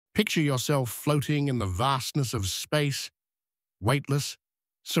Picture yourself floating in the vastness of space, weightless,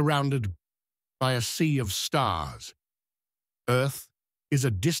 surrounded by a sea of stars. Earth is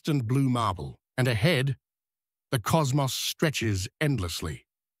a distant blue marble, and ahead, the cosmos stretches endlessly.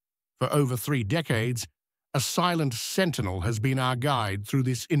 For over 3 decades, a silent sentinel has been our guide through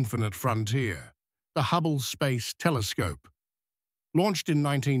this infinite frontier, the Hubble Space Telescope. Launched in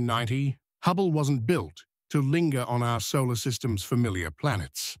 1990, Hubble wasn't built to linger on our solar system's familiar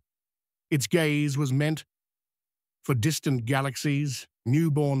planets. Its gaze was meant for distant galaxies,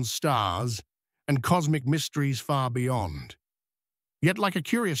 newborn stars, and cosmic mysteries far beyond. Yet, like a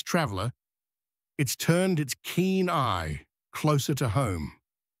curious traveler, it's turned its keen eye closer to home,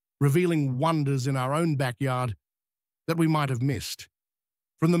 revealing wonders in our own backyard that we might have missed.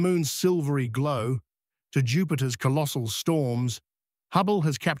 From the moon's silvery glow to Jupiter's colossal storms, Hubble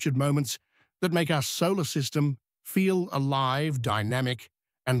has captured moments that make our solar system feel alive, dynamic,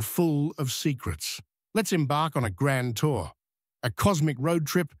 and full of secrets. Let's embark on a grand tour, a cosmic road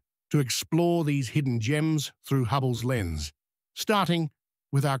trip to explore these hidden gems through Hubble's lens, starting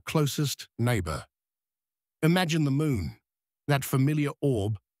with our closest neighbor. Imagine the moon, that familiar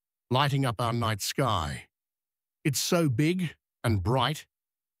orb lighting up our night sky. It's so big and bright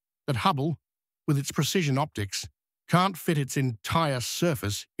that Hubble, with its precision optics, can't fit its entire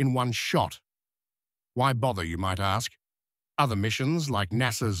surface in one shot. Why bother, you might ask? Other missions, like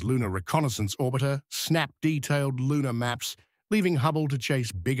NASA's Lunar Reconnaissance Orbiter, snap detailed lunar maps, leaving Hubble to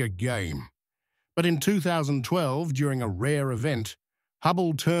chase bigger game. But in 2012, during a rare event,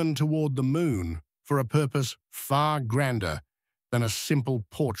 Hubble turned toward the moon for a purpose far grander than a simple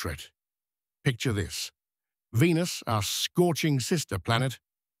portrait. Picture this. Venus, our scorching sister planet,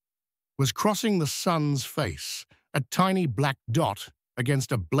 was crossing the sun's face, a tiny black dot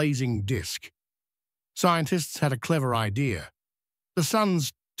against a blazing disk. Scientists had a clever idea. The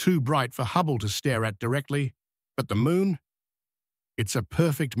sun's too bright for Hubble to stare at directly, but the moon? It's a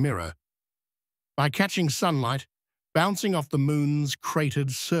perfect mirror. By catching sunlight bouncing off the moon's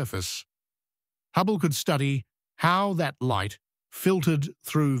cratered surface, Hubble could study how that light filtered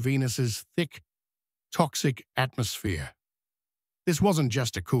through Venus's thick, toxic atmosphere. This wasn't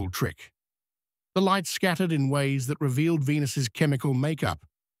just a cool trick. The light scattered in ways that revealed Venus's chemical makeup,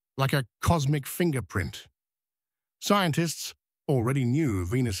 like a cosmic fingerprint. Scientists already knew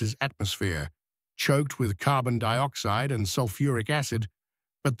Venus's atmosphere, choked with carbon dioxide and sulfuric acid,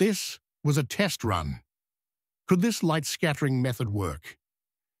 but this was a test run. Could this light-scattering method work?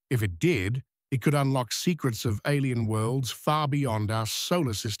 If it did, it could unlock secrets of alien worlds far beyond our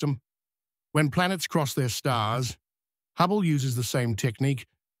solar system. When planets cross their stars, Hubble uses the same technique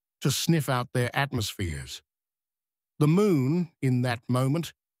to sniff out their atmospheres. The moon, in that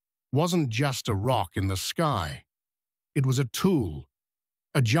moment, wasn't just a rock in the sky. It was a tool,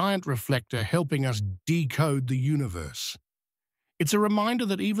 a giant reflector helping us decode the universe. It's a reminder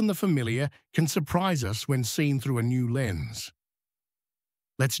that even the familiar can surprise us when seen through a new lens.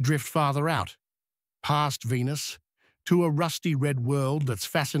 Let's drift farther out, past Venus, to a rusty red world that's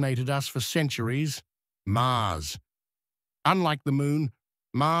fascinated us for centuries, Mars. Unlike the moon,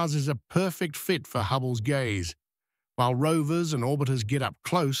 Mars is a perfect fit for Hubble's gaze. While rovers and orbiters get up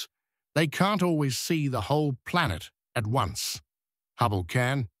close, they can't always see the whole planet at once. Hubble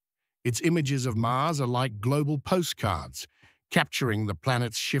can. Its images of Mars are like global postcards, capturing the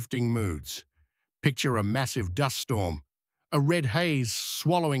planet's shifting moods. Picture a massive dust storm, a red haze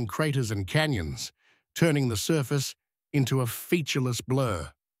swallowing craters and canyons, turning the surface into a featureless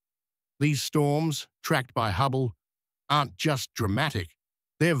blur. These storms, tracked by Hubble, aren't just dramatic,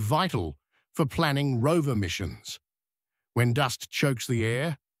 they're vital for planning rover missions. When dust chokes the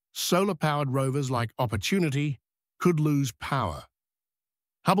air, solar-powered rovers like Opportunity could lose power.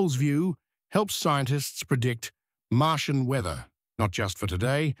 Hubble's view helps scientists predict Martian weather, not just for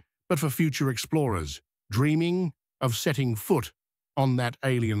today, but for future explorers, dreaming of setting foot on that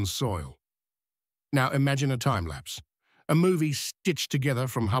alien soil. Now imagine a time-lapse, a movie stitched together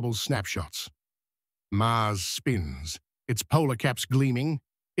from Hubble's snapshots. Mars spins, its polar caps gleaming,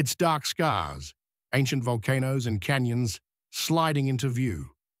 its dark scars, ancient volcanoes and canyons sliding into view.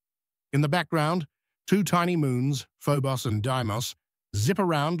 In the background, 2 tiny moons, Phobos and Deimos, zip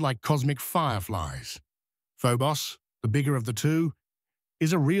around like cosmic fireflies. Phobos, the bigger of the two,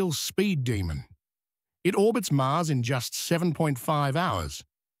 is a real speed demon. It orbits Mars in just 7.5 hours,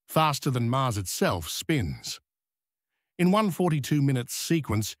 faster than Mars itself spins. In one 42-minute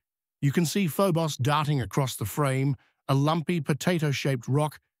sequence, you can see Phobos darting across the frame, a lumpy potato-shaped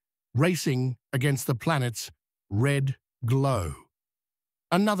rock racing against the planet's red glow.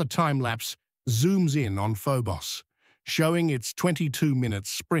 Another time-lapse zooms in on Phobos, showing its 22-minute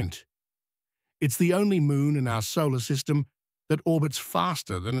sprint. It's the only moon in our solar system that orbits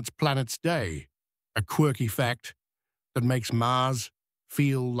faster than its planet's day, a quirky fact that makes Mars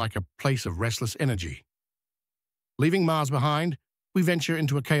feel like a place of restless energy. Leaving Mars behind, we venture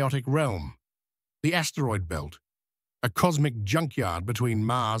into a chaotic realm, the asteroid belt, a cosmic junkyard between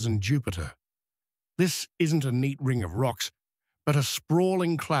Mars and Jupiter. This isn't a neat ring of rocks, but a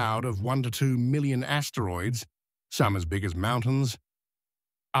sprawling cloud of 1 to 2 million asteroids, some as big as mountains,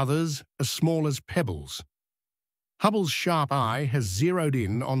 others as small as pebbles. Hubble's sharp eye has zeroed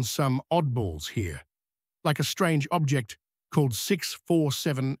in on some oddballs here, like a strange object called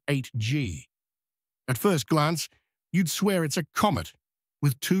 6478G. At first glance, you'd swear it's a comet,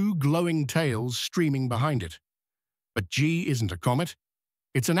 with 2 glowing tails streaming behind it. But G isn't a comet,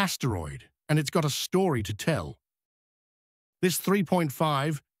 it's an asteroid, and it's got a story to tell. This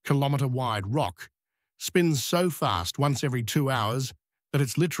 3.5-kilometer-wide rock spins so fast once every 2 hours that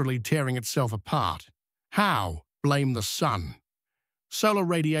it's literally tearing itself apart. How? Blame the sun. Solar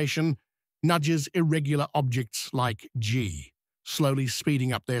radiation nudges irregular objects like G, slowly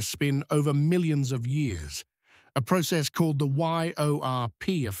speeding up their spin over millions of years, a process called the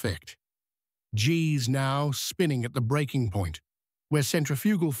YORP effect. G's now spinning at the breaking point, where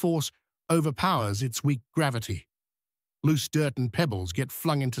centrifugal force overpowers its weak gravity. Loose dirt and pebbles get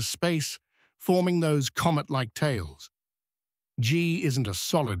flung into space, forming those comet-like tails. G isn't a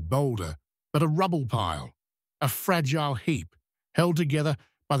solid boulder, but a rubble pile, a fragile heap held together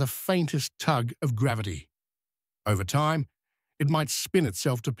by the faintest tug of gravity. Over time, it might spin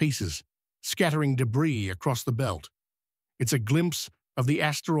itself to pieces, scattering debris across the belt. It's a glimpse of the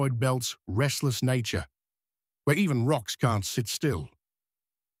asteroid belt's restless nature, where even rocks can't sit still.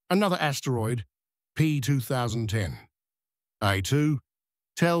 Another asteroid, P2010, I2,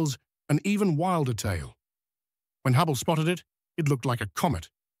 tells an even wilder tale. When Hubble spotted it, it looked like a comet,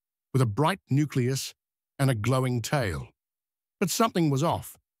 with a bright nucleus and a glowing tail. But something was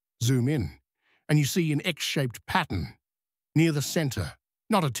off. Zoom in, and you see an X-shaped pattern near the center,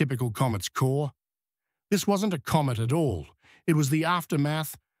 not a typical comet's core. This wasn't a comet at all. It was the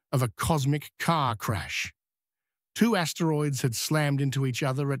aftermath of a cosmic car crash. 2 asteroids had slammed into each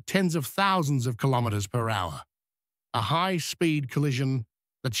other at tens of thousands of kilometers per hour. A high-speed collision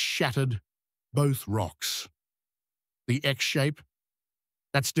that shattered both rocks. The X-shape?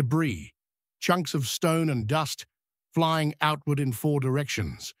 That's debris, chunks of stone and dust flying outward in 4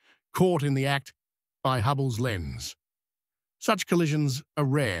 directions, caught in the act by Hubble's lens. Such collisions are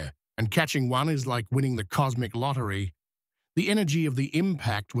rare, and catching one is like winning the cosmic lottery. The energy of the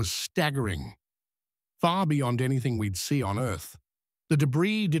impact was staggering, far beyond anything we'd see on Earth. The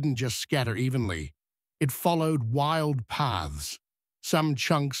debris didn't just scatter evenly, it followed wild paths, some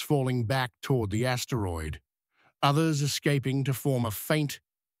chunks falling back toward the asteroid, others escaping to form a faint,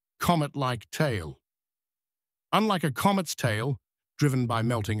 comet-like tail. Unlike a comet's tail, driven by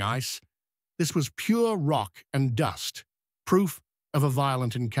melting ice, this was pure rock and dust, proof of a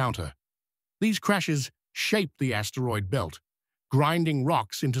violent encounter. These crashes shaped the asteroid belt, grinding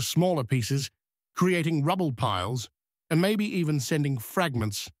rocks into smaller pieces, creating rubble piles, and maybe even sending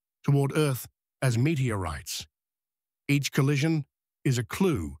fragments toward Earth as meteorites. Each collision is a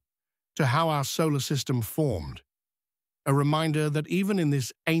clue to how our solar system formed, a reminder that even in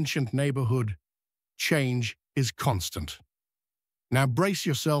this ancient neighborhood, change is constant. Now brace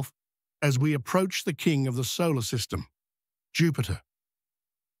yourself as we approach the king of the solar system, Jupiter.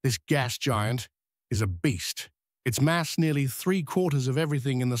 This gas giant is a beast. Its mass nearly 3/4 of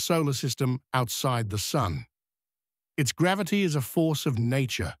everything in the solar system outside the sun. Its gravity is a force of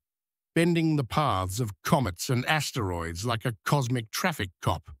nature, bending the paths of comets and asteroids like a cosmic traffic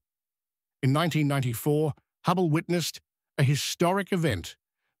cop. In 1994, Hubble witnessed a historic event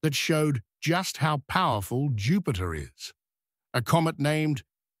that showed just how powerful Jupiter is. A comet named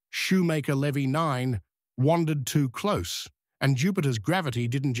Shoemaker-Levy 9 wandered too close, and Jupiter's gravity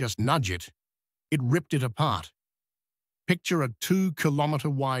didn't just nudge it, it ripped it apart. Picture a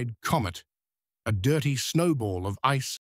 2-kilometer-wide comet, a dirty snowball of ice